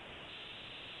about?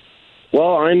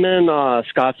 Well, I'm in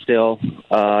Scottsdale.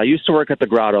 I used to work at the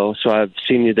Grotto, so I've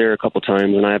seen you there a couple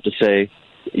times, and I have to say,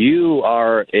 you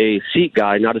are a seat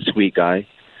guy, not a suite guy.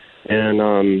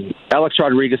 And Alex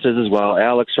Rodriguez is as well.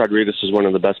 Alex Rodriguez is one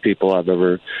of the best people I've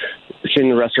ever seen in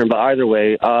the restaurant. But either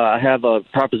way, I have a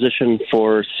proposition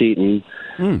for Seton.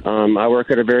 I work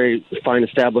at a very fine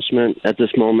establishment at this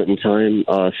moment in time,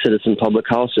 Citizen Public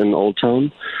House in Old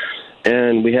Town.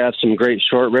 And we have some great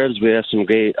short ribs. We have some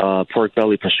great pork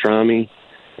belly pastrami.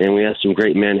 And we have some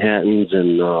great Manhattans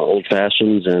and old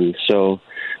fashions. And so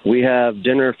we have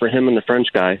dinner for him and the French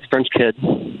kid.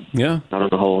 Yeah. I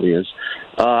don't know how old he is.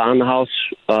 On the house,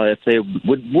 if they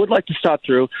would like to stop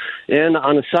through. And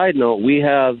on a side note, we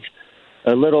have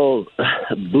a little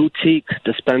boutique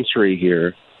dispensary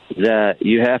here that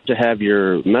you have to have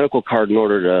your medical card in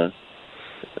order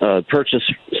to purchase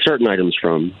certain items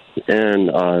from.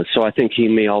 And so I think he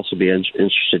may also be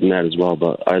interested in that as well.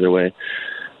 But either way,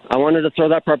 I wanted to throw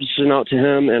that proposition out to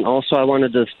him, and also I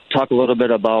wanted to talk a little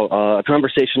bit about a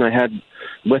conversation I had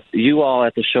with you all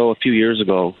at the show a few years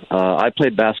ago. I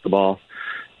played basketball,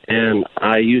 and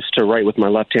I used to write with my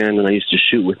left hand, and I used to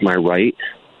shoot with my right.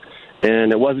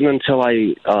 And it wasn't until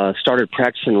I started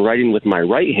practicing writing with my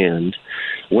right hand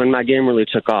when my game really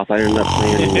took off. I ended up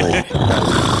playing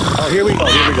Oh, here we go.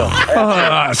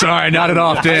 Sorry, not it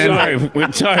off, Dan.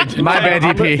 Sorry. My bad,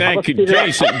 DP. Thank you,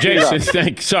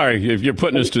 Jason. Sorry, if you're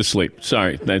putting us to sleep.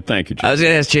 Sorry. Thank you, Jason. I was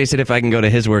going to ask Jason if I can go to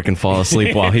his work and fall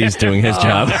asleep while he's doing his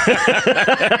job.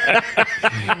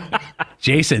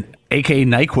 Jason, a.k.a.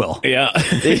 NyQuil. Yeah.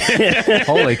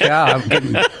 Holy cow, I'm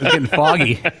getting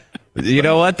foggy. You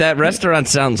know what? That restaurant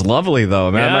sounds lovely,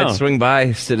 though. Man, I Yeah. might swing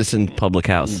by Citizen Public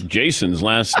House. Jason's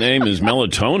last name is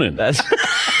Melatonin.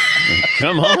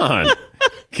 Come on.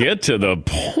 Get to the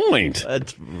point.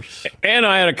 And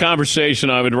I had a conversation.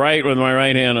 I would write with my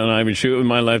right hand and I would shoot with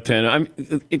my left hand.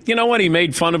 You know what? He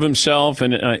made fun of himself,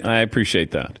 and I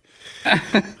appreciate that.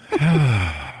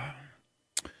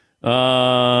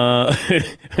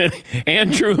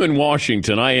 Andrew in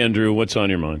Washington. Hi, Andrew. What's on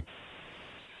your mind?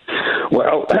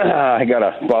 Well, I got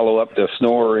to follow up the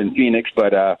snore in Phoenix,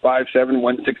 but 5'7",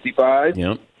 165.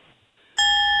 Yep.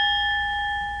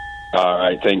 All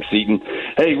right, thanks, Seton.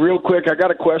 Hey, real quick, I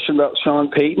got a question about Sean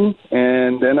Payton,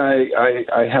 and then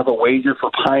I have a wager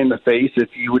for pie in the face if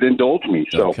you would indulge me.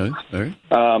 So, okay. All right.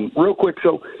 Real quick,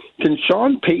 so can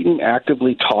Sean Payton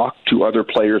actively talk to other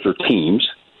players or teams?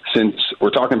 Since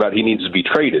we're talking about he needs to be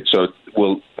traded, so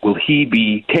will he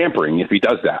be tampering if he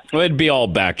does that? Well, it'd be all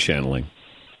back channeling.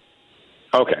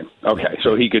 Okay.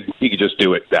 So he could just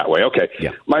do it that way. Okay.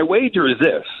 Yeah. My wager is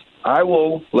this. I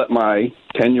will let my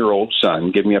 10-year-old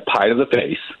son give me a pie to the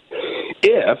face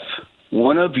if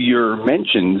one of your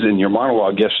mentions in your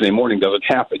monologue yesterday morning doesn't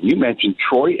happen. You mentioned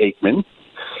Troy Aikman,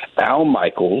 Al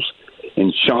Michaels,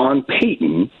 and Sean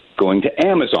Payton going to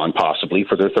Amazon possibly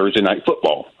for their Thursday night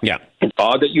football. Yeah. It's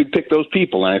odd that you'd pick those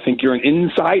people, and I think you're an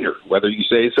insider, whether you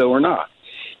say so or not.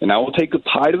 And I will take the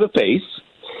pie to the face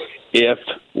if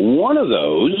one of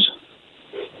those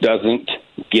doesn't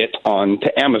get on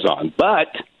to Amazon. But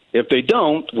if they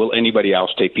don't, will anybody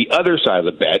else take the other side of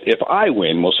the bet? If I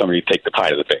win, will somebody take the pie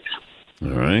to the face? All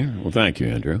right. Well, thank you,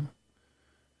 Andrew.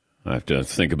 I have to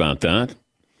think about that.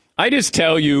 I just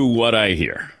tell you what I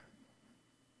hear.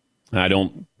 I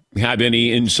don't have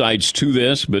any insights to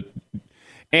this, but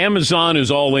Amazon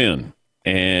is all in,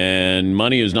 and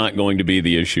money is not going to be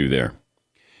the issue there.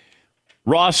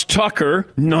 Ross Tucker,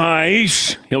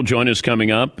 nice. He'll join us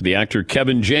coming up. The actor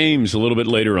Kevin James a little bit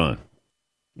later on.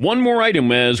 One more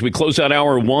item as we close out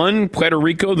hour one. Puerto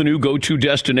Rico, the new go-to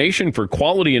destination for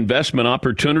quality investment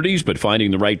opportunities, but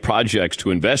finding the right projects to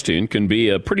invest in can be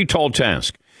a pretty tall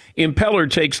task.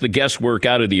 Impeller takes the guesswork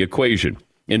out of the equation.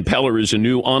 Impeller is a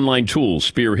new online tool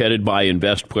spearheaded by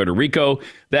Invest Puerto Rico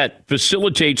that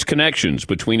facilitates connections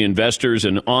between investors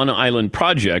and on-island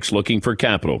projects looking for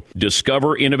capital.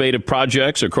 Discover innovative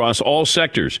projects across all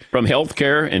sectors, from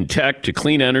healthcare and tech to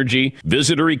clean energy,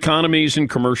 visitor economies, and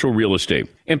commercial real estate.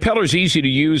 Impeller's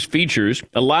easy-to-use features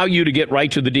allow you to get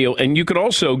right to the deal, and you could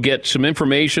also get some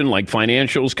information like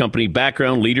financials, company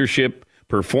background, leadership,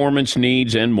 performance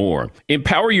needs, and more.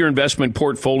 Empower your investment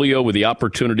portfolio with the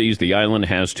opportunities the island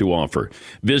has to offer.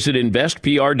 Visit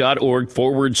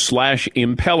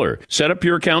investpr.org/impeller. Set up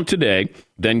your account today,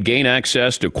 then gain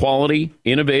access to quality,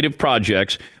 innovative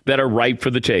projects that are ripe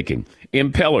for the taking.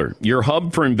 Impeller, your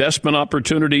hub for investment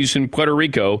opportunities in Puerto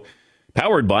Rico,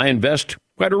 powered by Invest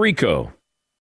Puerto Rico.